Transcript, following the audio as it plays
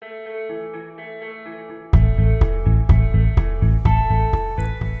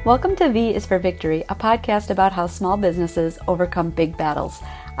Welcome to V is for Victory, a podcast about how small businesses overcome big battles.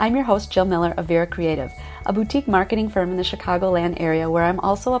 I'm your host, Jill Miller of Vera Creative, a boutique marketing firm in the Chicagoland area where I'm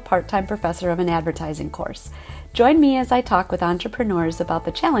also a part-time professor of an advertising course. Join me as I talk with entrepreneurs about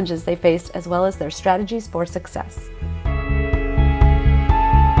the challenges they faced as well as their strategies for success.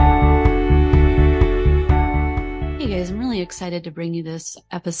 Hey guys, I'm really excited to bring you this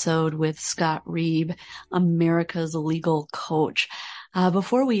episode with Scott Reib, America's legal coach.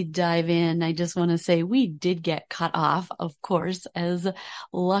 Before we dive in, I just want to say we did get cut off, of course, as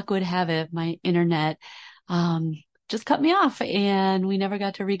luck would have it. My internet just cut me off and we never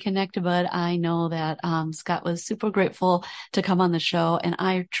got to reconnect, but I know that Scott was super grateful to come on the show, and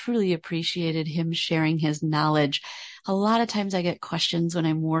I truly appreciated him sharing his knowledge. A lot of times I get questions when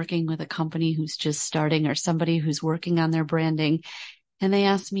I'm working with a company who's just starting or somebody who's working on their branding. And they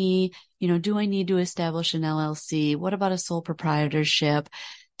ask me, do I need to establish an LLC? What about a sole proprietorship?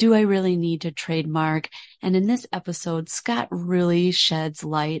 Do I really need to trademark? And in this episode, Scott really sheds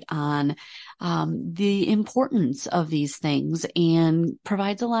light on the importance of these things and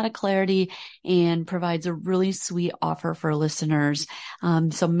provides a lot of clarity and provides a really sweet offer for listeners.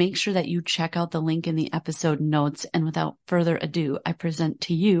 So make sure that you check out the link in the episode notes. And without further ado, I present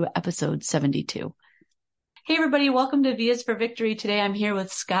to you episode 72. Hey everybody, welcome to V is for Victory. Today I'm here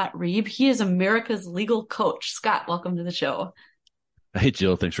with Scott Reib. He is America's legal coach. Scott, welcome to the show. Hey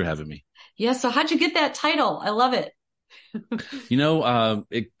Jill, thanks for having me. Yeah, so how'd you get that title? I love it.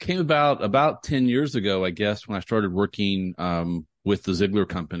 It came about 10 years ago, I guess, when I started working with the Ziegler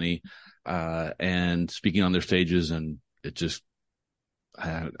Company and speaking on their stages, and it just,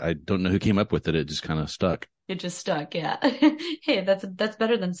 I don't know who came up with it. It just kind of stuck. It just stuck, yeah. Hey, that's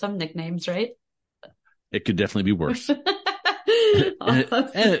better than some nicknames, right? It could definitely be worse. Awesome.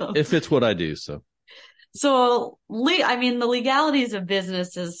 and it fits what I do. So the legalities of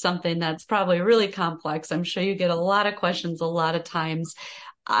business is something that's probably really complex. I'm sure you get a lot of questions a lot of times.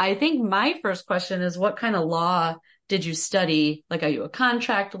 I think my first question is, what kind of law did you study? Like, are you a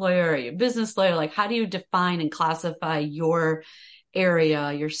contract lawyer? Are you a business lawyer? Like, how do you define and classify your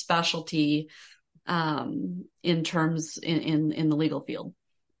area, your specialty, in terms in the legal field?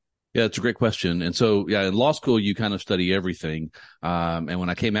 Yeah, it's a great question. And so, in law school, you kind of study everything. And when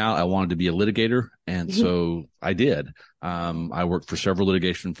I came out, I wanted to be a litigator. And so I did. I worked for several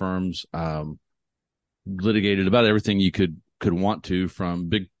litigation firms, litigated about everything you could want to, from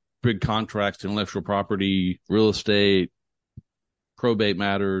big contracts to intellectual property, real estate, probate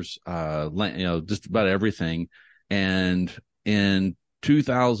matters, just about everything. And in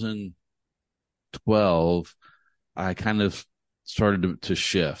 2012, I kind of started to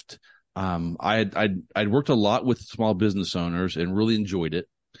shift. I'd worked a lot with small business owners and really enjoyed it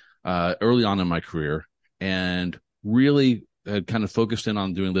early on in my career, and really had kind of focused in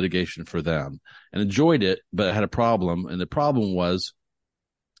on doing litigation for them and enjoyed it, but I had a problem. And the problem was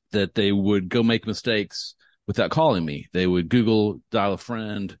that they would go make mistakes without calling me. They would Google, dial a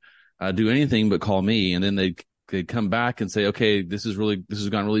friend, do anything but call me. And then they'd come back and say, okay, this has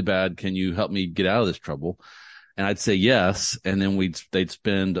gone really bad. Can you help me get out of this trouble? And I'd say yes. And then they'd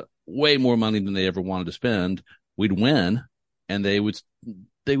spend way more money than they ever wanted to spend. We'd win, and they would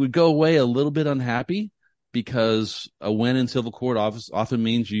go away a little bit unhappy, because a win in civil court often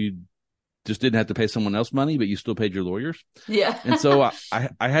means you just didn't have to pay someone else money, but you still paid your lawyers. Yeah. And so I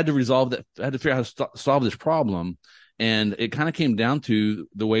had to resolve that. I had to figure out how to solve this problem. And it kind of came down to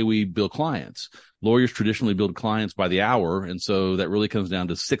the way we bill clients. Lawyers traditionally bill clients by the hour. And so that really comes down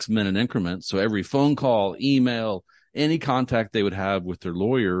to 6-minute increments. So every phone call, email, any contact they would have with their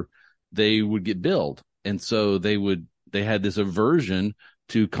lawyer, they would get billed. And so they had this aversion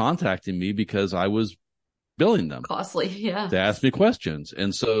to contacting me because I was billing them. Costly, yeah. To ask me questions.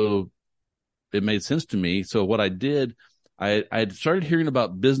 And so it made sense to me. So what I did, I had started hearing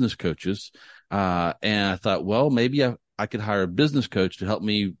about business coaches. And I thought, well, maybe I could hire a business coach to help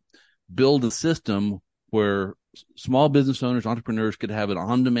me build a system where small business owners, entrepreneurs could have an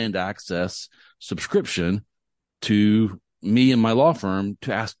on-demand access subscription to me and my law firm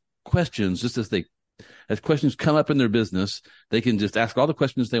to ask questions, just as questions come up in their business, they can just ask all the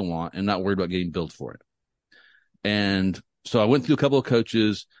questions they want and not worry about getting billed for it. And so I went through a couple of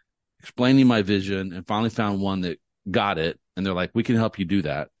coaches explaining my vision, and finally found one that got it. And they're like, we can help you do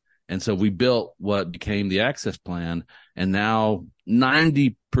that. And so we built what became the Access Plan. And now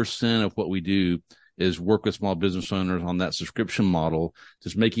 90% of what we do is work with small business owners on that subscription model,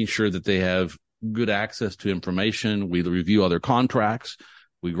 just making sure that they have good access to information. We review all their contracts.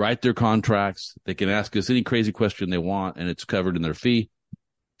 We write their contracts. They can ask us any crazy question they want, and it's covered in their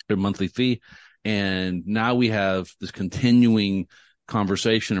monthly fee. And now we have this continuing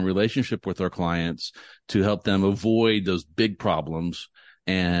conversation and relationship with our clients to help them avoid those big problems.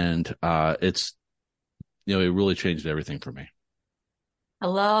 And it really changed everything for me. I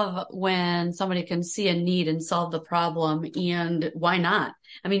love when somebody can see a need and solve the problem. And why not?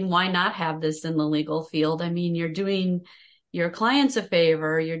 I mean, why not have this in the legal field? I mean, you're doing your clients a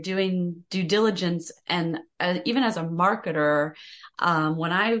favor, you're doing due diligence. And even as a marketer,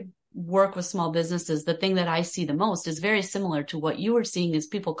 when I work with small businesses, the thing that I see the most is very similar to what you were seeing is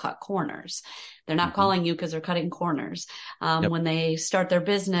people cut corners. They're not calling you because they're cutting corners. When they start their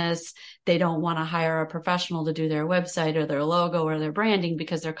business, they don't want to hire a professional to do their website or their logo or their branding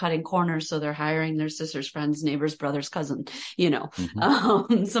because they're cutting corners. So they're hiring their sisters, friends, neighbors, brothers, cousin,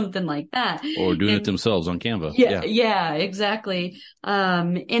 something like that. Or doing it themselves on Canva. Yeah, exactly.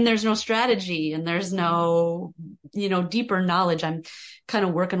 And there's no strategy and there's no, deeper knowledge. I'm kind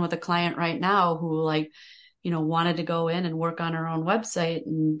of working with a client right now who wanted to go in and work on her own website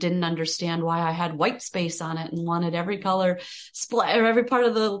and didn't understand why I had white space on it and wanted every color or every part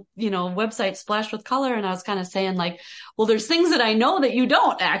of the, website splashed with color. And I was kind of saying well, there's things that I know that you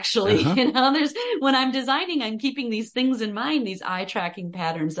don't actually, when I'm designing, I'm keeping these things in mind, these eye tracking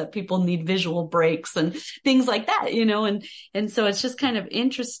patterns that people need visual breaks and things like that, and so it's just kind of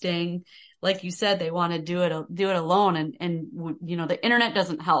interesting. Like you said, they want to do it alone. And the internet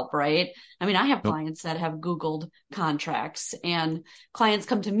doesn't help, right? I mean, I have clients that have Googled contracts and clients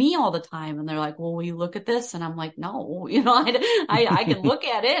come to me all the time and they're like, well, will you look at this? And I'm like, no, I can look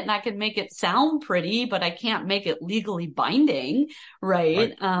at it and I can make it sound pretty, but I can't make it legally binding.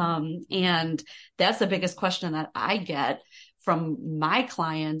 Right. And that's the biggest question that I get from my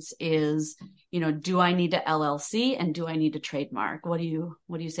clients is, do I need to LLC and do I need to trademark? What do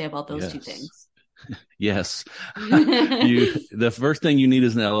you say about those two things? Yes. The first thing you need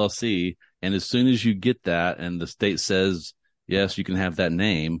is an LLC. And as soon as you get that and the state says, yes, you can have that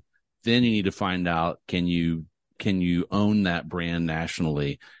name, then you need to find out, can you own that brand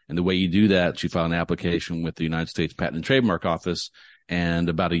nationally? And the way you do that is you file an application with the United States Patent and Trademark Office. And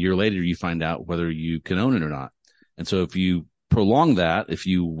about a year later, you find out whether you can own it or not. And so if you prolong that, if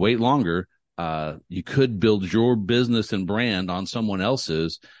you wait longer, you could build your business and brand on someone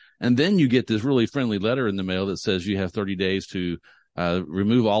else's. And then you get this really friendly letter in the mail that says you have 30 days to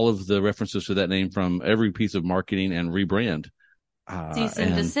remove all of the references to that name from every piece of marketing and rebrand. Cease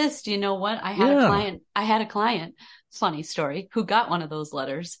and desist. You know what? I had a client, funny story, who got one of those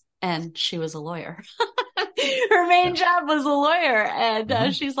letters and she was a lawyer. Her main job was a lawyer.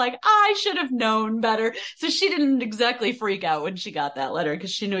 And she's like, I should have known better. So she didn't exactly freak out when she got that letter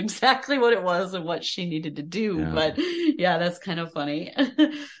because she knew exactly what it was and what she needed to do. Yeah. But yeah, that's kind of funny.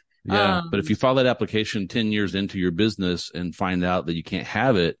 Yeah. But if you file that application 10 years into your business and find out that you can't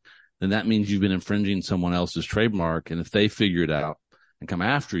have it, then that means you've been infringing someone else's trademark. And if they figure it out and come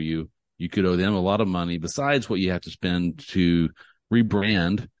after you, you could owe them a lot of money besides what you have to spend to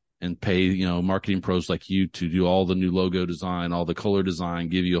rebrand and pay, marketing pros like you to do all the new logo design, all the color design,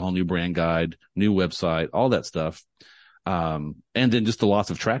 give you a whole new brand guide, new website, all that stuff. And then just the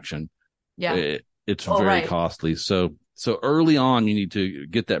loss of traction. Yeah. It's very costly. So early on, you need to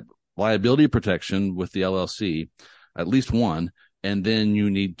get that liability protection with the LLC, at least one. And then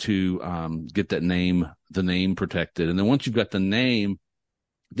you need to, get the name protected. And then once you've got the name,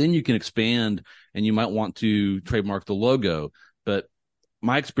 then you can expand and you might want to trademark the logo. But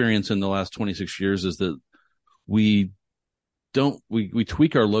my experience in the last 26 years is that we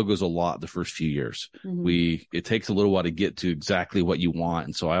tweak our logos a lot the first few years. It takes a little while to get to exactly what you want.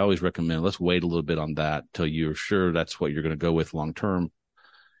 And so I always recommend, let's wait a little bit on that till you're sure that's what you're going to go with long term.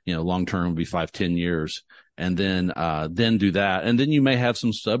 Long term would be 5-10 years. And then do that. And then you may have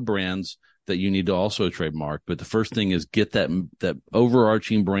some sub brands that you need to also trademark. But the first thing is get that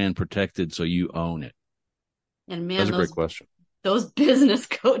overarching brand protected so you own it. And man, that's a great question. Those business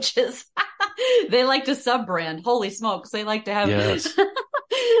coaches, they like to sub-brand. Holy smokes. They like to have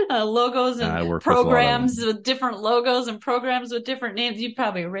logos and programs with different logos and programs with different names. You'd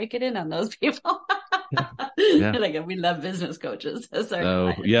probably rake it in on those people. Yeah. Like, we love business coaches.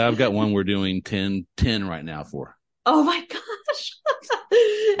 Yeah, I've got one we're doing 10 right now for. Oh my gosh.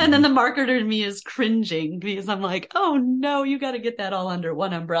 And then the marketer in me is cringing because I'm like, oh no, you got to get that all under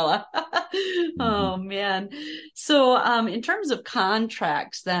one umbrella. Oh man. So, in terms of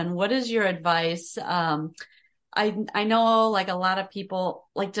contracts, then what is your advice? I know like a lot of people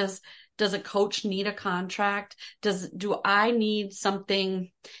like, does a coach need a contract? Do I need something?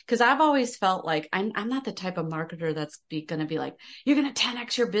 Because I've always felt like I'm not the type of marketer that's going to be like, you're going to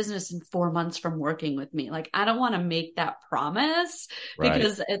 10x your business in 4 months from working with me. Like, I don't want to make that promise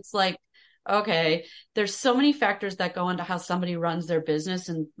because it's like, okay, there's so many factors that go into how somebody runs their business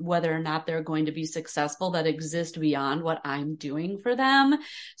and whether or not they're going to be successful that exist beyond what I'm doing for them.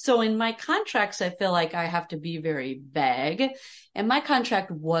 So in my contracts, I feel like I have to be very vague. And my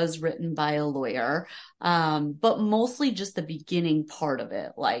contract was written by a lawyer, but mostly just the beginning part of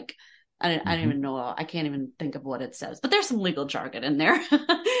it. Like, I don't Mm-hmm. even know. I can't even think of what it says, but there's some legal jargon in there.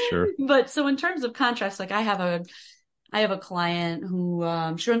 Sure. But so in terms of contracts, like I have a client who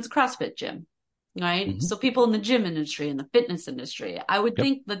she runs a CrossFit gym, right? Mm-hmm. So people in the gym industry and the fitness industry, I would Yep.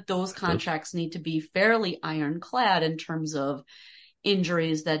 think that those Those contracts need to be fairly ironclad in terms of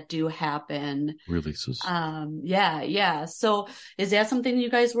injuries that do happen. releases. Yeah, yeah. So is that something you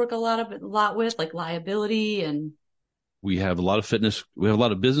guys work a lot with, like liability and We have a lot of fitness. We have a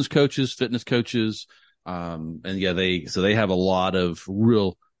lot of business coaches, fitness coaches. And yeah, they have a lot of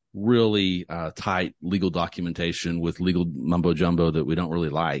really tight legal documentation with legal mumbo jumbo that we don't really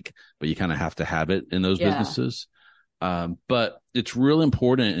like, but you kind of have to have it in those yeah, businesses. But it's real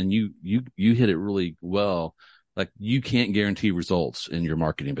important, and you hit it really well. Like, you can't guarantee results in your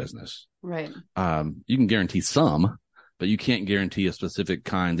marketing business. right. You can guarantee some, but you can't guarantee a specific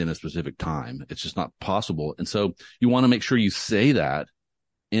kind in a specific time. It's just not possible. And so you want to make sure you say that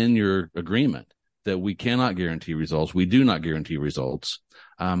in your agreement, that we cannot guarantee results. We do not guarantee results.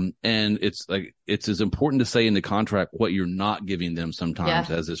 And it's as important to say in the contract what you're not giving them sometimes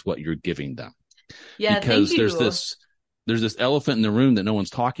Yeah. as is what you're giving them, Yeah, thank because you. there's this elephant in the room that no one's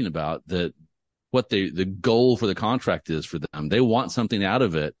talking about, that what the goal for the contract is for them. They want something out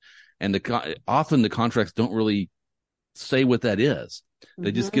of it. And often the contracts don't really say what that is.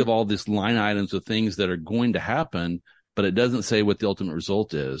 They just give Mhm. all these line items of things that are going to happen, but it doesn't say what the ultimate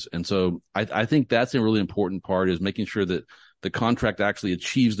result is. And so I think that's a really important part, is making sure that the contract actually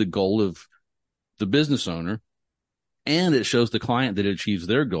achieves the goal of the business owner, and it shows the client that it achieves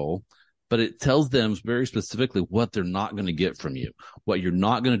their goal, but it tells them very specifically what they're not going to get from you, what you're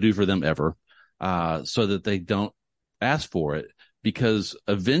not going to do for them ever, so that they don't ask for it. Because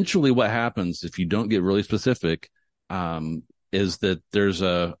eventually what happens if you don't get really specific, is that there's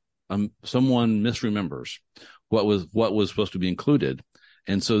someone misremembers what was supposed to be included.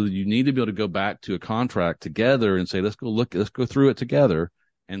 And so you need to be able to go back to a contract together and say, let's go through it together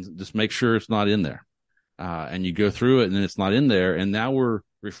and just make sure it's not in there. And you go through it and then it's not in there. And now we're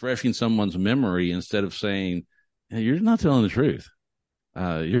refreshing someone's memory instead of saying, hey, you're not telling the truth.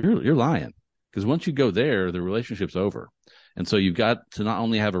 You're lying. Because once you go there, the relationship's over. And so you've got to not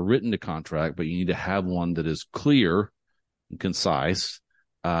only have a written contract, but you need to have one that is clear and concise.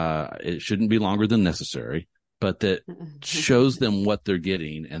 It shouldn't be longer than necessary, but that shows them what they're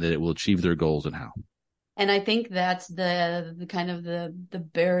getting and that it will achieve their goals and how. And I think that's the kind of the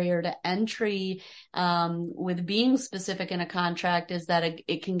barrier to entry with being specific in a contract, is that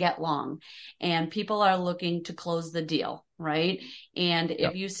it can get long and people are looking to close the deal, right? And if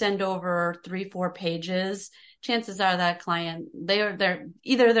Yep. you send over 3-4 pages, chances are that client, they're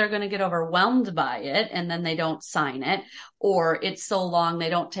either they're going to get overwhelmed by it and then they don't sign it, or it's so long they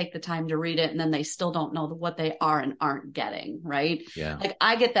don't take the time to read it and then they still don't know what they are and aren't getting, right? Yeah. Like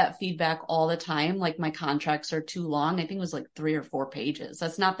I get that feedback all the time. Like my contracts are too long. I think it was like 3 or 4 pages.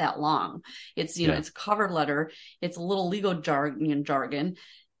 That's not that long. It's, Yeah. it's a cover letter. It's a little legal jargon.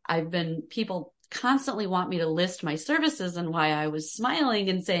 People constantly want me to list my services, and why I was smiling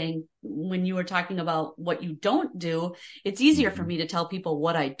and saying, when you were talking about what you don't do, it's easier for Mm-hmm. me to tell people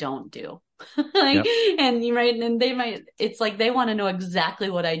what I don't do. Like, Yep. and you right, and they might, it's like they want to know exactly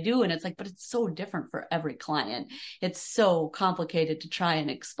what I do, and it's like, but it's so different for every client. It's so complicated to try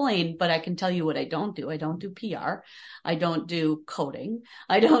and explain, but I can tell you what I don't do. I don't do PR. I don't do coding.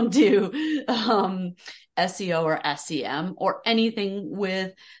 I don't do SEO or SEM or anything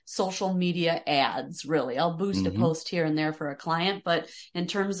with social media ads, really. I'll boost a Mm-hmm. post here and there for a client, but in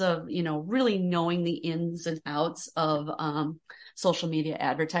terms of, really knowing the ins and outs of social media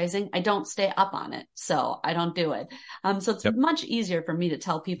advertising, I don't stay up on it. So I don't do it. So it's Yep. much easier for me to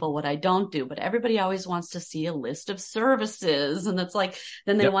tell people what I don't do, but everybody always wants to see a list of services. And it's like,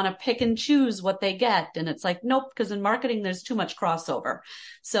 then they Yep. want to pick and choose what they get. And it's like, nope, because in marketing, there's too much crossover.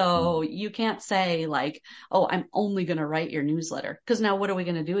 So Mm-hmm. you can't say like, oh, I'm only going to write your newsletter. Because now what are we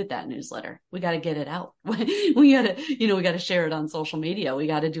going to do with that newsletter? We got to get it out. We got to, we got to share it on social media. We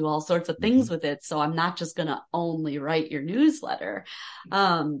got to do all sorts of Mm-hmm. things with it. So I'm not just going to only write your newsletter.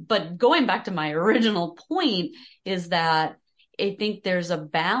 But going back to my original point is that I think there's a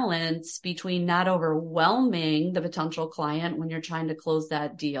balance between not overwhelming the potential client when you're trying to close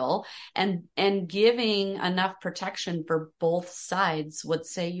that deal, and giving enough protection for both sides. What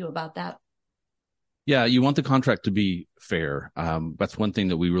say you about that? Yeah, you want the contract to be fair. That's one thing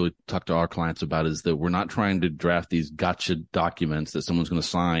that we really talk to our clients about is that we're not trying to draft these gotcha documents that someone's going to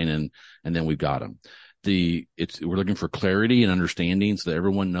sign and then we've got them. We're looking for clarity and understanding so that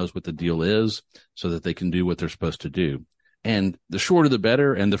everyone knows what the deal is so that they can do what they're supposed to do. And the shorter the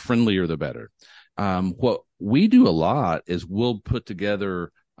better and the friendlier the better. What we do a lot is we'll put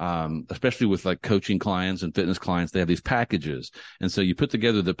together especially with like coaching clients and fitness clients, they have these packages. And so you put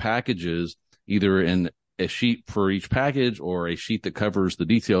together the packages either in a sheet for each package or a sheet that covers the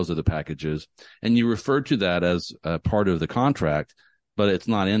details of the packages. And you refer to that as a part of the contract, but it's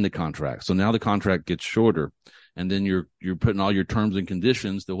not in the contract. So now the contract gets shorter. And then you're putting all your terms and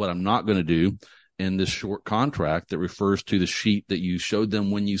conditions to what I'm not going to do in this short contract that refers to the sheet that you showed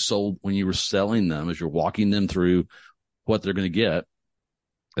them when you were selling them as you're walking them through what they're going to get.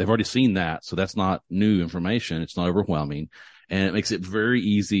 They've already seen that. So that's not new information. It's not overwhelming. And it makes it very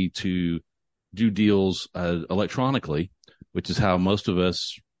easy to do deals electronically, which is how most of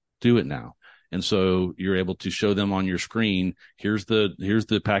us do it now. And so you're able to show them on your screen, here's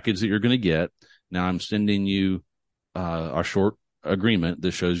the package that you're going to get. Now I'm sending you our short agreement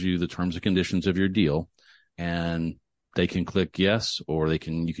that shows you the terms and conditions of your deal. And they can click yes, or you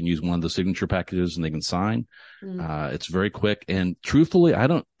can use one of the signature packages and they can sign. It's very quick. And truthfully, I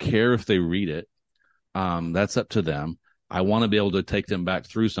don't care if they read it. That's up to them. I want to be able to take them back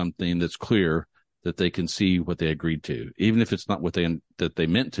through something that's clear that they can see what they agreed to, even if it's not what they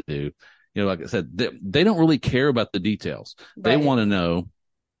meant to do. You know, like I said, they don't really care about the details. Right. They want to know,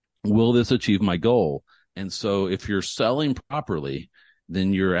 will this achieve my goal? And so if you're selling properly,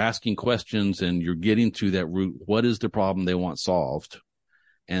 then you're asking questions and you're getting to that root. What is the problem they want solved?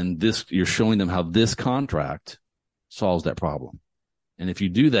 And you're showing them how this contract solves that problem. And if you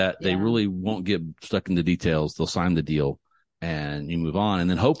do that, they really won't get stuck in the details. They'll sign the deal and you move on. And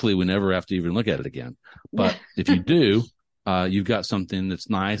then hopefully we never have to even look at it again. But if you do, you've got something that's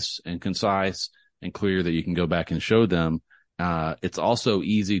nice and concise and clear that you can go back and show them. It's also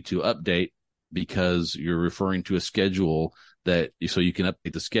easy to update because you're referring to a schedule so you can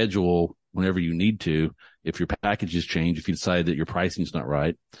update the schedule whenever you need to. If your packages change, if you decide that your pricing is not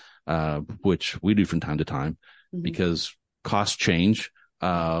right, which we do from time to time, because costs change,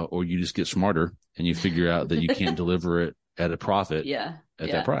 or you just get smarter and you figure out that you can't deliver it at a profit at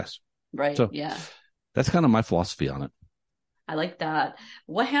that price. Right. So that's kind of my philosophy on it. I like that.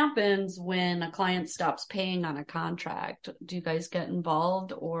 What happens when a client stops paying on a contract? Do you guys get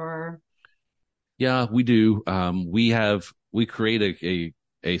involved or? Yeah, we do. We create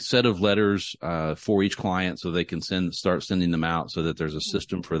a set of letters, for each client so they can start sending them out so that there's a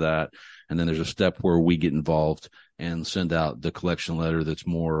system for that. And then there's a step where we get involved and send out the collection letter that's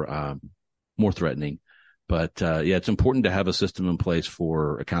more threatening. But, it's important to have a system in place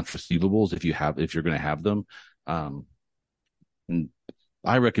for accounts receivables if you're going to have them. And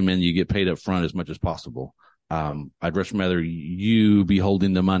I recommend you get paid up front as much as possible. I'd much rather you be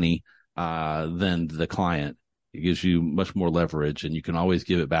holding the money, than the client. It gives you much more leverage and you can always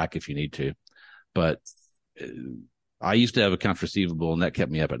give it back if you need to. But I used to have accounts receivable and that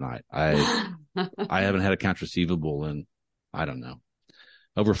kept me up at night. I haven't had accounts receivable in, I don't know,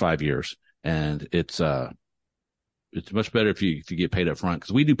 over 5 years. And it's much better if you get paid up front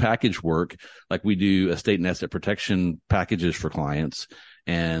because we do package work. Like we do estate and asset protection packages for clients.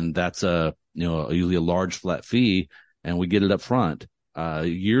 And that's usually a large flat fee and we get it up front.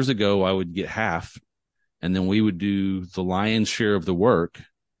 Years ago, I would get half and then we would do the lion's share of the work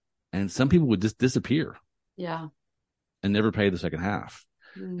and some people would just disappear. Yeah. And never pay the second half.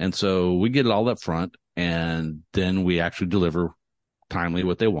 And so we get it all up front and then we actually deliver timely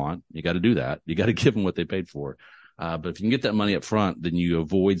what they want. You got to do that. You got to give them what they paid for. But if you can get that money up front, then you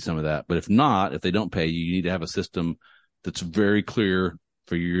avoid some of that. But if not, if they don't pay you, you need to have a system that's very clear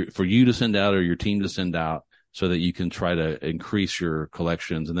for you to send out or your team to send out so that you can try to increase your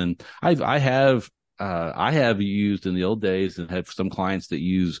collections. And then I have used in the old days and have some clients that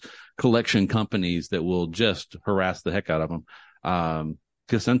use collection companies that will just harass the heck out of them.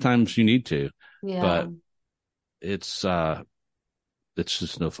 Cause sometimes you need to, but it's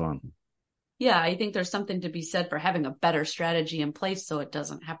just no fun. Yeah. I think there's something to be said for having a better strategy in place so it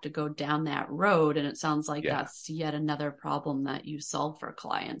doesn't have to go down that road. And it sounds like that's yet another problem that you solve for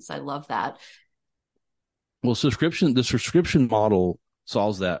clients. I love that. Well, the subscription model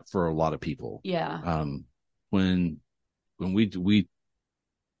solves that for a lot of people. Yeah. When we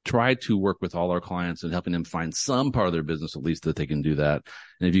try to work with all our clients and helping them find some part of their business, at least that they can do that.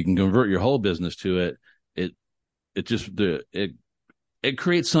 And if you can convert your whole business to it, it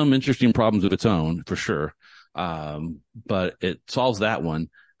creates some interesting problems of its own for sure. But it solves that one.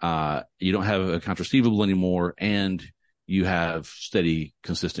 You don't have accounts receivable anymore, and you have steady,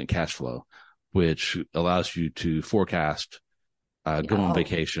 consistent cash flow, which allows you to forecast, go Yeah. on Oh,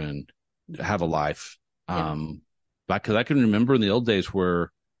 vacation, have a life. yeah. Because I can remember in the old days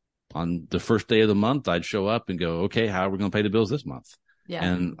where on the first day of the month, I'd show up and go, okay, how are we going to pay the bills this month? Yeah.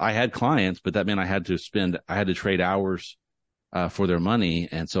 And I had clients, but that meant I had to trade hours for their money.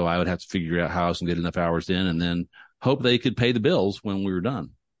 And so I would have to figure out how I was going to get enough hours in and then hope they could pay the bills when we were done.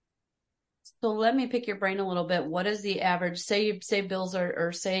 So let me pick your brain a little bit. What is the average? Say bills are,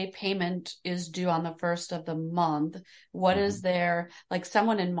 or say payment is due on the first of the month. What is Mhm. there, like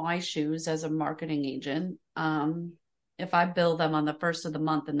someone in my shoes as a marketing agent? If I bill them on the first of the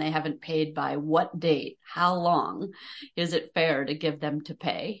month and they haven't paid by what date, how long is it fair to give them to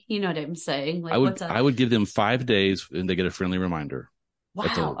pay? You know what I'm saying? I Like would what's a I would give them 5 days and they get a friendly reminder.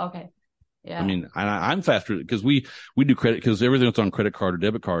 That's wow? a Okay. I Yeah. mean, I'm faster because we do credit because everything's on credit card or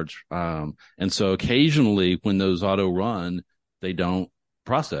debit cards. And so occasionally when those auto run, they don't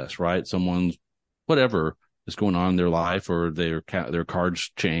process, right? Someone's whatever is going on in their life or their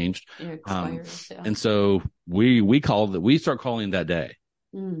cards changed. It Um, expires. Yeah. and so we start calling that day.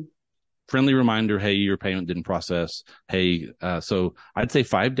 Mm. Friendly reminder, hey, your payment didn't process. Hey, so I'd say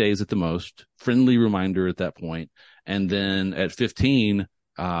 5 days at the most. Friendly reminder at that point, and then at 15,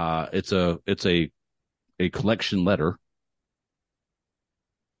 it's a collection letter.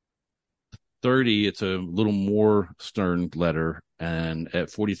 30, it's a little more stern letter, and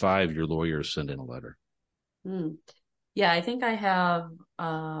at 45, your lawyers send in a letter. Mm. Yeah, I think I have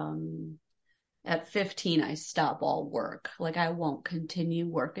at 15 I stop all work. Like I won't continue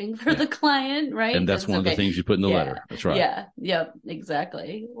working for Yeah, the client, right? and that's That's one of the okay. things you put in the Yeah. letter. That's right. Yeah. Yep,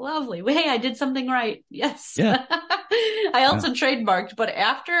 exactly. Lovely. Well, hey, I did something right. Yes. Yeah, I yeah. also trademarked, but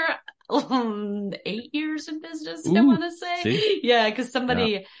after 8 years in business, I Ooh, want to see, say. Yeah, because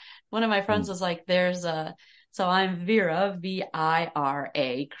yeah. one of my friends Mm, was like, there's a so I'm Vera,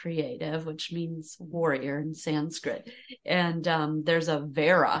 Vira, creative, which means warrior in Sanskrit. And there's a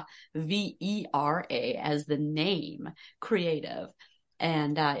Vera, Vera, as the name, creative.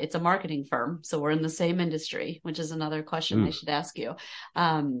 And it's a marketing firm. So we're in the same industry, which is another question I ooh, should ask you.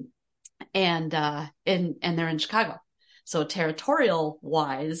 Um, and they're in Chicago. So territorial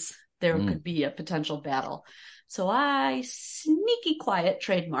wise, there mm, could be a potential battle. So I sneaky quiet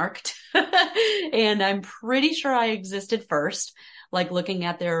trademarked, and I'm pretty sure I existed first, like looking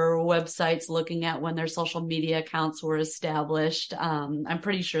at their websites, looking at when their social media accounts were established. I'm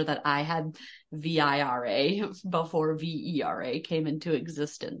pretty sure that I had VIRA before VERA came into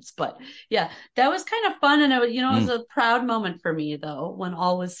existence. But yeah, that was kind of fun. And it was mm, a proud moment for me though, when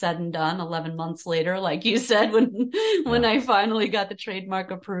all was said and done 11 months later, like you said, when yeah. I finally got the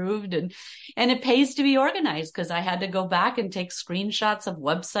trademark approved and it pays to be organized because I had to go back and take screenshots of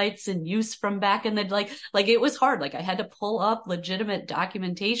websites in use from back in the like it was hard. Like I had to pull up legitimate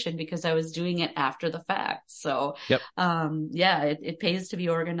documentation because I was doing it after the fact. So Yep. yeah, it pays to be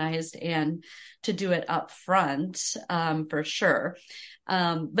organized and to do it up front, for sure.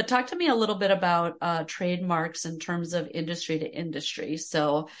 But talk to me a little bit about trademarks in terms of industry to industry.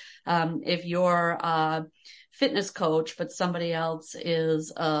 So if you're a fitness coach, but somebody else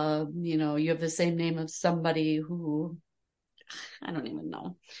is, you have the same name of somebody who, I don't even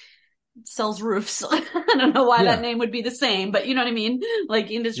know, sells roofs. I don't know why that Yeah, name would be the same, but you know what I mean? Like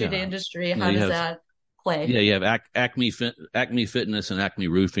industry to yeah. industry, You know, how you does have that play? Yeah, you have Acme Fitness and Acme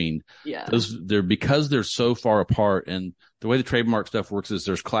Roofing. Yeah. They're because they're so far apart, and the way the trademark stuff works is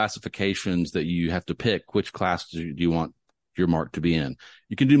there's classifications that you have to pick. Which class do you want your mark to be in?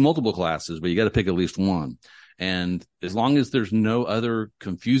 You can do multiple classes, but you got to pick at least one. And as long as there's no other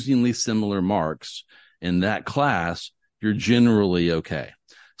confusingly similar marks in that class, you're generally okay.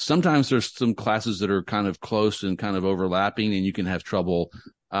 Sometimes there's some classes that are kind of close and kind of overlapping, and you can have trouble.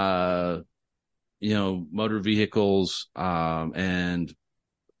 Motor vehicles, and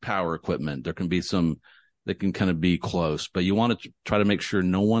power equipment. There can be some that can kind of be close, but you want to try to make sure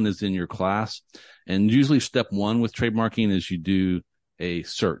no one is in your class. And usually step one with trademarking is you do a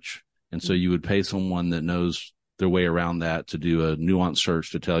search. And so you would pay someone that knows their way around that to do a nuanced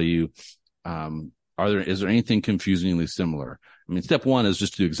search to tell you, is there anything confusingly similar? I mean, step one is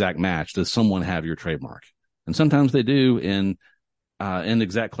just to exact match. Does someone have your trademark? And sometimes they do. In the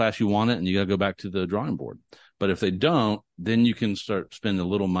exact class you want it, and you got to go back to the drawing board. But if they don't, then you can start spending a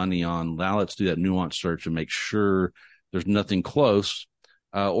little money on, now let's do that nuanced search and make sure there's nothing close,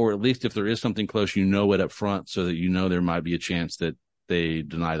 or at least if there is something close, you know it up front so that you know there might be a chance that they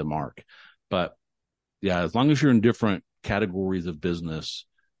deny the mark. But yeah, as long as you're in different categories of business,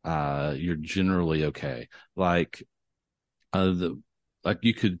 you're generally okay. Like like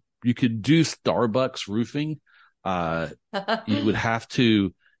you could do Starbucks roofing. You would have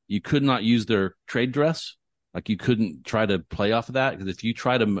to, you could not use their trade dress. Like you couldn't try to play off of that, because if you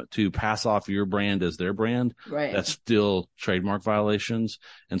try to pass off your brand as their brand, Right. that's still trademark violations.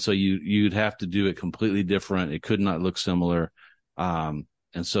 And so you'd have to do it completely different. It could not look similar. And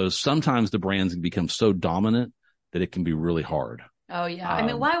so sometimes the brands can become so dominant that it can be really hard. Oh yeah. I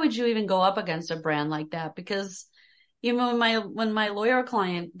mean, Um, why would you even go up against a brand like that? Because when my lawyer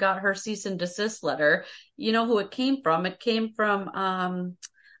client got her cease and desist letter, you know who it came from? It came from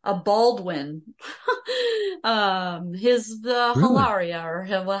a Baldwin. His really? Hilaria, or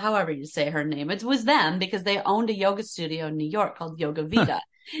however you say her name. It was them because they owned a yoga studio in New York called Yoga Huh. Vida.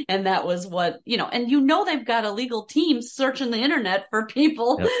 And that was what, and they've got a legal team searching the internet for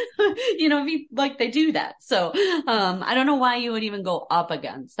people, Yep. like they do that. So, I don't know why you would even go up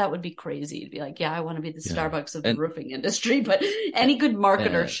against. That would be crazy to be like, yeah, I want to be the Yeah. Starbucks of the And, roofing industry. But any good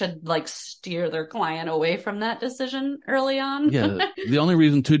marketer uh, should like steer their client away from that decision early on. yeah, the only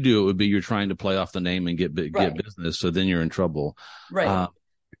reason to do it would be you're trying to play off the name and get Right. business. So then you're in trouble. Right. Uh,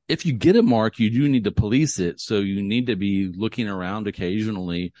 if you get a mark, you do need to police it. So you need to be looking around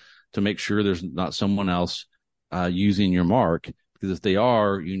occasionally to make sure there's not someone else using your mark. Because if they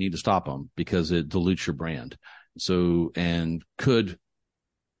are, you need to stop them because it dilutes your brand. So, and could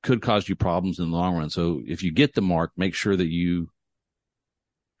cause you problems in the long run. So if you get the mark, make sure that you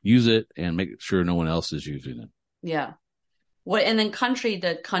use it and make sure no one else is using it. Yeah. What, and then country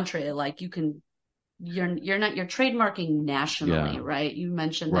to country, like you're trademarking nationally, Yeah, right? You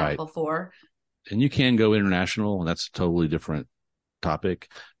mentioned that right. before. And you can go international, and that's a totally different topic,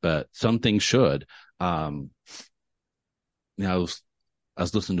 but some things should. You know, I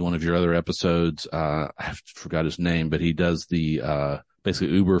was listening to one of your other episodes. I forgot his name, but he does the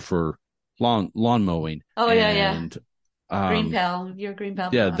basically Uber for lawn mowing, Oh yeah, yeah. and Green um, Pal, your Green Pal.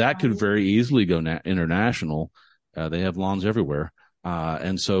 yeah, that could very easily go international. They have lawns everywhere,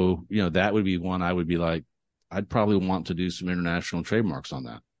 and so that would be one I would be like, I'd probably want to do some international trademarks on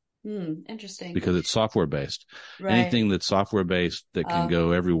that Interesting. because it's software based. Right. Anything that's software based that can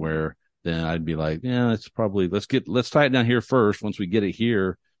go everywhere, then I'd be like, yeah, it's probably let's tie it down here first. Once we get it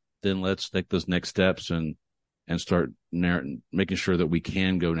here, then let's take those next steps and start making sure that we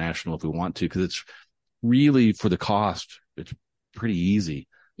can go national if we want to, because it's really, for the cost, it's pretty easy.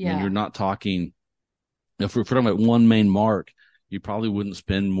 I mean, Yeah. you're not talking, if we're talking about one main mark, you probably wouldn't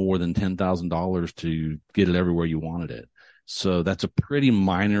spend more than $10,000 to get it everywhere you wanted it. So that's a pretty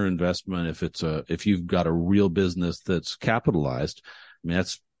minor investment if you've got a real business that's capitalized. I mean,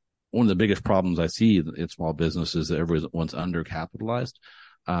 that's one of the biggest problems I see in small businesses, that everyone's undercapitalized.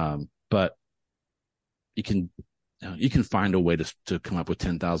 But you can find a way to come up with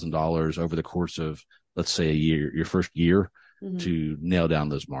 $10,000 over the course of, let's say, a year, your first year, Mhm. to nail down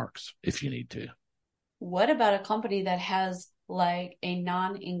those marks if you need to. What about a company that has like a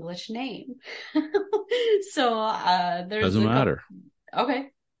non-English name? So there's Doesn't a couple. matter. Okay.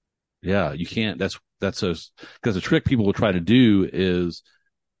 Yeah, you can't. Because the trick people will try to do is,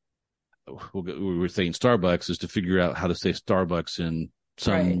 we were saying Starbucks, is to figure out how to say Starbucks in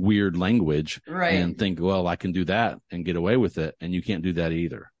some Right. weird language Right. and think, well, I can do that and get away with it. And you can't do that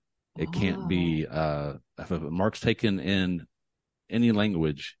either. It can't Oh. be, if a mark's taken in any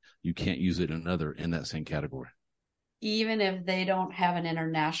language, you can't use it in another in that same category. Even if they don't have an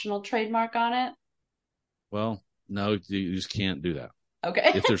international trademark on it. Well, no, you just can't do that.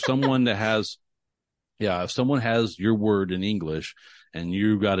 Okay. If there's someone that has, yeah, if someone has your word in English and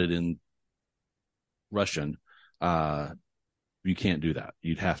you got it in Russian, you can't do that.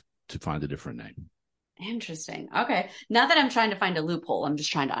 You'd have to find a different name. Interesting. Okay. Not that I'm trying to find a loophole. I'm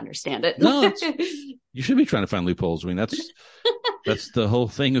just trying to understand it. No, you should be trying to find loopholes. I mean, that's the whole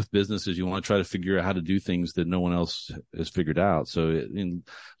thing of business, is you want to try to figure out how to do things that no one else has figured out. So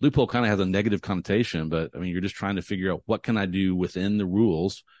loophole kind of has a negative connotation, but I mean, you're just trying to figure out, what can I do within the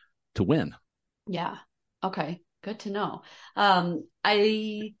rules to win? Yeah. Okay. Good to know.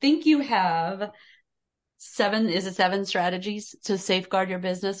 I think you have seven strategies to safeguard your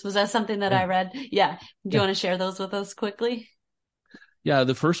business? Was that something that Yeah. I read? Yeah. Do you Yeah. want to share those with us quickly? Yeah.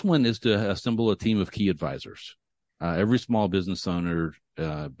 The first one is to assemble a team of key advisors. Every small business owner,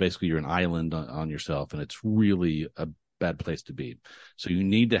 basically you're an island on yourself, and it's really a bad place to be. So you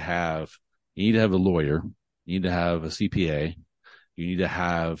need to have a lawyer. You need to have a CPA. You need to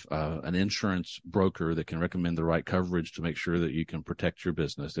have an insurance broker that can recommend the right coverage to make sure that you can protect your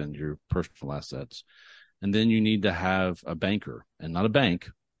business and your personal assets. And then you need to have a banker, and not a bank.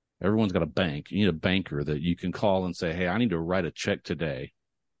 Everyone's got a bank. You need a banker that you can call and say, hey, I need to write a check today.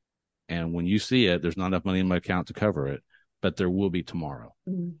 And when you see it, there's not enough money in my account to cover it. but there will be tomorrow.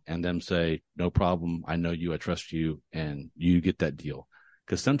 Mm. And them say, no problem. I know you. I trust you. And you get that deal.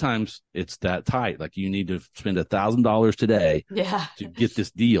 Because sometimes it's that tight. Like you need to spend $1,000 today Yeah. to get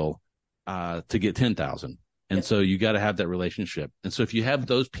this deal, to get 10,000. And Yep. so you got to have that relationship. And so if you have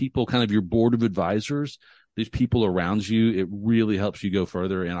those people, kind of your board of advisors, these people around you, it really helps you go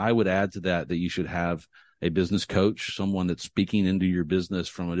further. And I would add to that you should have a business coach, someone that's speaking into your business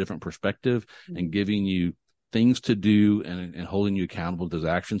from a different perspective and giving you things to do and holding you accountable to those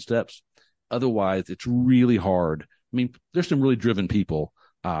action steps. Otherwise, it's really hard. I mean, there's some really driven people,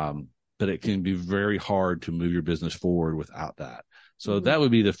 but it can be very hard to move your business forward without that. So that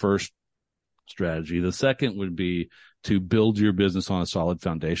would be the first strategy. The second would be to build your business on a solid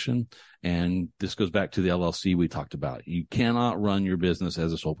foundation. And this goes back to the LLC we talked about. You cannot run your business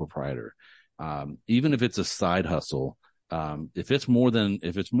as a sole proprietor. Even if it's a side hustle, if it's more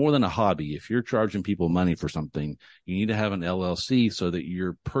than a hobby, if you're charging people money for something, you need to have an LLC so that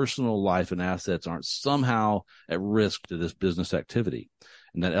your personal life and assets aren't somehow at risk to this business activity.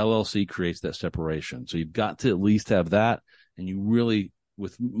 And that LLC creates that separation. So you've got to at least have that. And you really,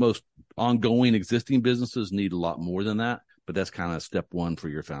 with most ongoing existing businesses, need a lot more than that. But that's kind of step one for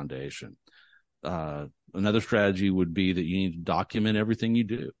your foundation. Another strategy would be that you need to document everything you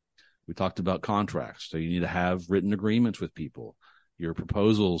do. We talked about contracts. So you need to have written agreements with people. Your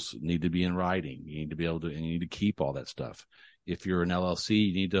proposals need to be in writing. You need to be able to, and you need to keep all that stuff. If you're an LLC,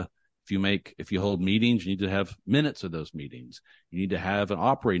 you need to, if you hold meetings, you need to have minutes of those meetings. You need to have an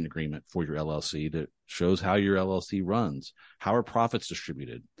operating agreement for your LLC that shows how your LLC runs. How are profits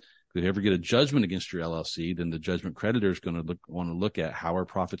distributed? If you ever get a judgment against your LLC, then the judgment creditor is going to want to look at how are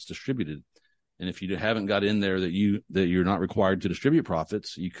profits distributed. And if you haven't got in there that you're not required to distribute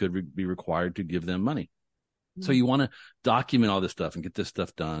profits, you could be required to give them money. Mm-hmm. So you want to document all this stuff and get this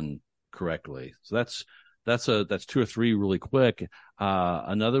stuff done correctly. So that's two or three really quick.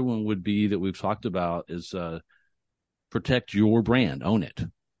 Another one would be that we've talked about is protect your brand, own it,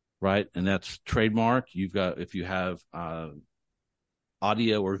 right? And that's trademark. If you have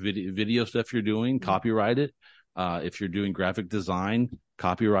audio or video stuff you're doing, copyright it. If you're doing graphic design,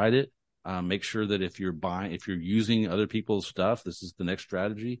 copyright it. Make sure that if you're using other people's stuff, this is the next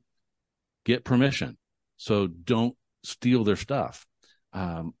strategy, get permission. So don't steal their stuff.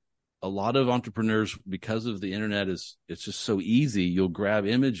 A lot of entrepreneurs, because of the internet, it's just so easy. You'll grab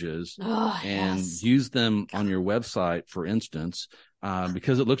images and use them on your website, for instance,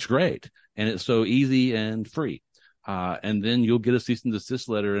 because it looks great and it's so easy and free. And then you'll get a cease and desist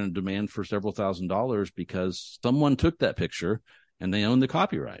letter and a demand for several $1,000s because someone took that picture and they own the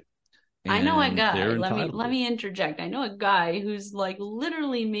copyright. I know a guy, let me interject. I know a guy who's like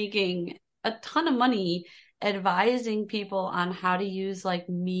literally making a ton of money advising people on how to use like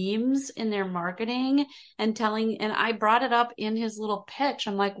memes in their marketing and I brought it up in his little pitch.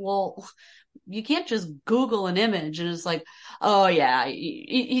 I'm like, well, you can't just Google an image and it's like, oh yeah,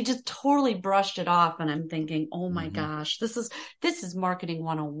 he just totally brushed it off. And I'm thinking, oh my gosh, this is marketing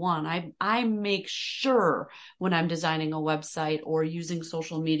 101. I make sure when I'm designing a website or using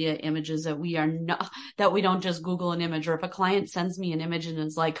social media images that we don't just Google an image. Or if a client sends me an image and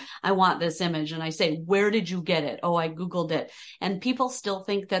is like, I want this image, and I say, where did you get it? Oh, I Googled it. And people still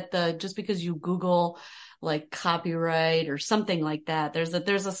think that just because you Google like copyright or something like that, there's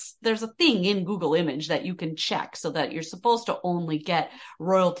a thing in Google Image that you can check so that you're supposed to only get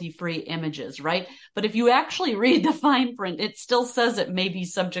royalty-free images, right? But if you actually read the fine print, it still says it may be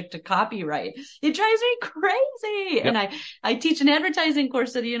subject to copyright. It drives me crazy. Yep. And I teach an advertising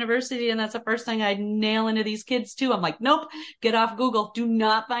course at a university, and that's the first thing I nail into these kids too. I'm like, nope, get off Google. Do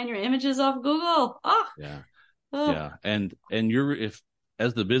not find your images off Google. Oh. Yeah. Oh. Yeah. And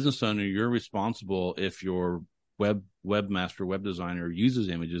as the business owner, you're responsible if your webmaster, web designer uses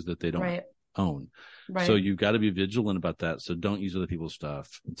images that they don't own. Right. So you've got to be vigilant about that. So don't use other people's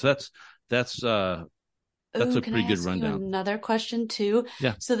stuff. So that's a pretty good rundown. Another question too.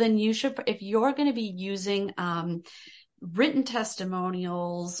 Yeah. So then you should, if you're going to be using written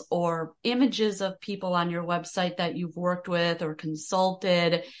testimonials or images of people on your website that you've worked with or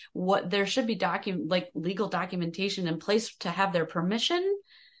consulted, there should be legal documentation in place to have their permission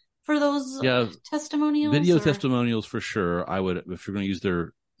for those testimonials. Video testimonials for sure. I would, if you're going to use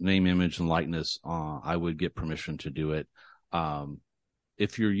their name, image, and likeness, I would get permission to do it.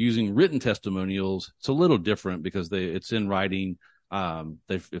 If you're using written testimonials, it's a little different because it's in writing.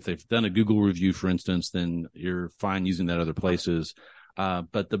 If they've done a Google review, for instance, then you're fine using that other places.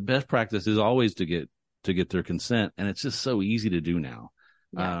 But the best practice is always to get their consent. And it's just so easy to do now.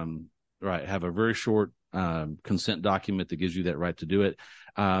 Yeah. Have a very short, consent document that gives you that right to do it.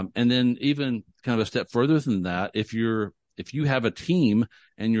 And then even kind of a step further than that, if you're if you have a team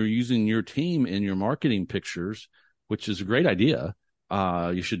and you're using your team in your marketing pictures, which is a great idea,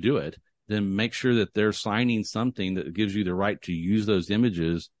 you should do it. Then make sure that they're signing something that gives you the right to use those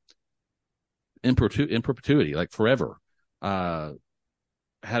images in perpetuity, like forever. I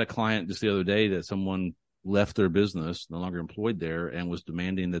had a client just the other day that someone left their business, no longer employed there, and was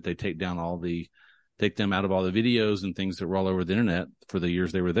demanding that they take them out of all the videos and things that were all over the internet for the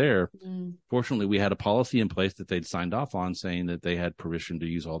years they were there. Fortunately, we had a policy in place that they'd signed off on saying that they had permission to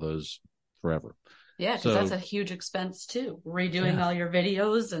use all those forever. Yeah, because that's a huge expense too. Redoing all your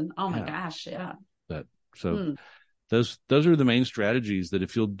videos and oh my gosh, those are the main strategies that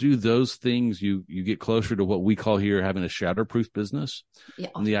if you'll do those things, you get closer to what we call here having a shatterproof business. Yeah.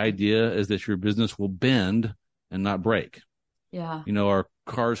 And the idea is that your business will bend and not break. Yeah. You know, our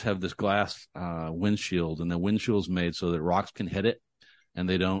cars have this glass windshield, and the windshield's made so that rocks can hit it and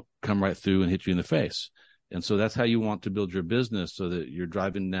they don't come right through and hit you in the face. And so that's how you want to build your business, so that you're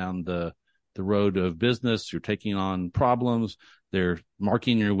driving down the road of business, you're taking on problems, they're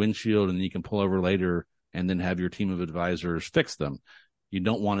marking your windshield, and you can pull over later and then have your team of advisors fix them. You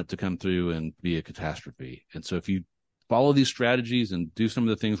don't want it to come through and be a catastrophe. And so if you follow these strategies and do some of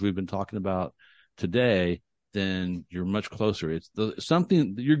the things we've been talking about today, then you're much closer. It's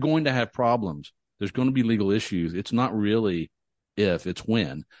something you're going to have problems. There's going to be legal issues. It's not really if, it's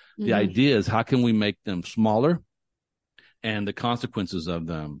when. The idea is, how can we make them smaller and the consequences of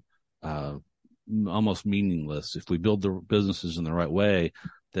them almost meaningless? If we build the businesses in the right way,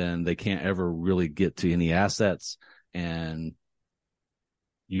 then they can't ever really get to any assets, and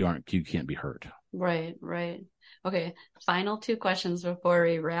you can't be hurt. Right. Okay. Final two questions before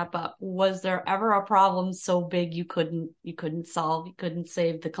we wrap up. Was there ever a problem so big you couldn't solve, you couldn't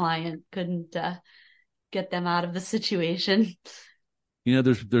save the client, couldn't get them out of the situation? You know,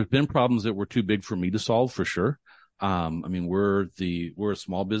 there's been problems that were too big for me to solve, for sure. I mean, we're a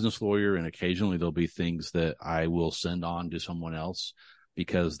small business lawyer, and occasionally there'll be things that I will send on to someone else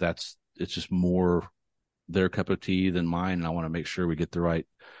because it's just more their cup of tea than mine. And I want to make sure we get the right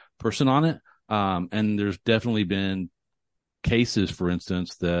person on it. And there's definitely been cases, for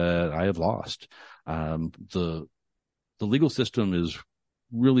instance, that I have lost. The legal system is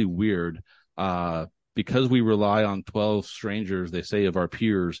really weird, because we rely on 12 strangers, they say, of our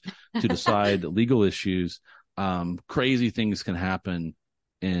peers to decide legal issues. Crazy things can happen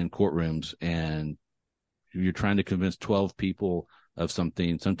in courtrooms, and you're trying to convince 12 people of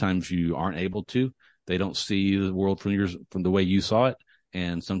something. Sometimes you aren't able to. They don't see the world from the way you saw it.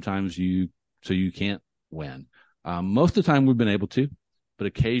 And sometimes you can't win. Most of the time we've been able to, but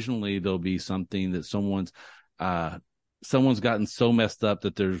occasionally there'll be something that someone's gotten so messed up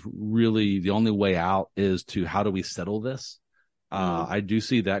that there's really the only way out is to, how do we settle this? I do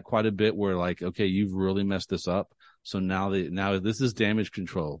see that quite a bit, where like, okay, you've really messed this up. So now this is damage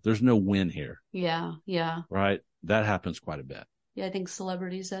control. There's no win here. Yeah. Right. That happens quite a bit. Yeah, I think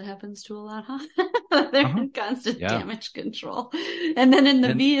celebrities, that happens to a lot, huh? They're in constant damage control. And then in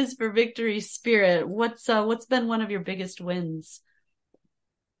the V is for victory spirit. What's been one of your biggest wins?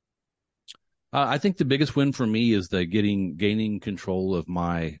 I think the biggest win for me is gaining control of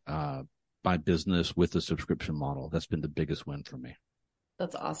my business with the subscription model. That's been the biggest win for me.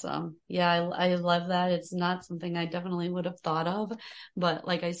 That's awesome. Yeah, I love that. It's not something I definitely would have thought of, but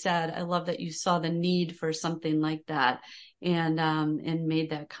like I said, I love that you saw the need for something like that and made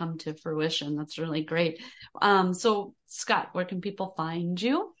that come to fruition. That's really great. So Scott, where can people find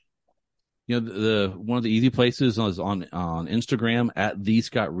you? You know, one of the easy places is on Instagram at the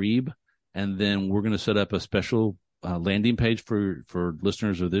Scott Reib, and then we're going to set up a special landing page for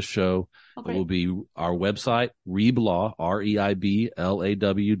listeners of this show. Okay. It will be our website, Reiblaw, REIBlaw.com/V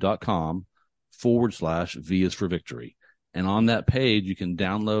is for victory. And on that page, you can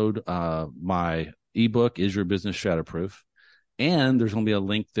download my ebook, Is Your Business Shatterproof? And there's going to be a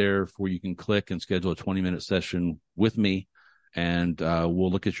link there where you can click and schedule a 20-minute session with me. And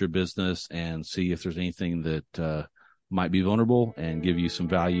we'll look at your business and see if there's anything that might be vulnerable and give you some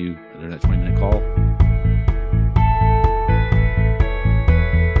value in that 20-minute call.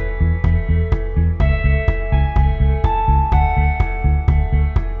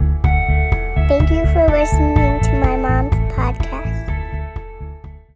 Thank you for listening to my mom's podcast.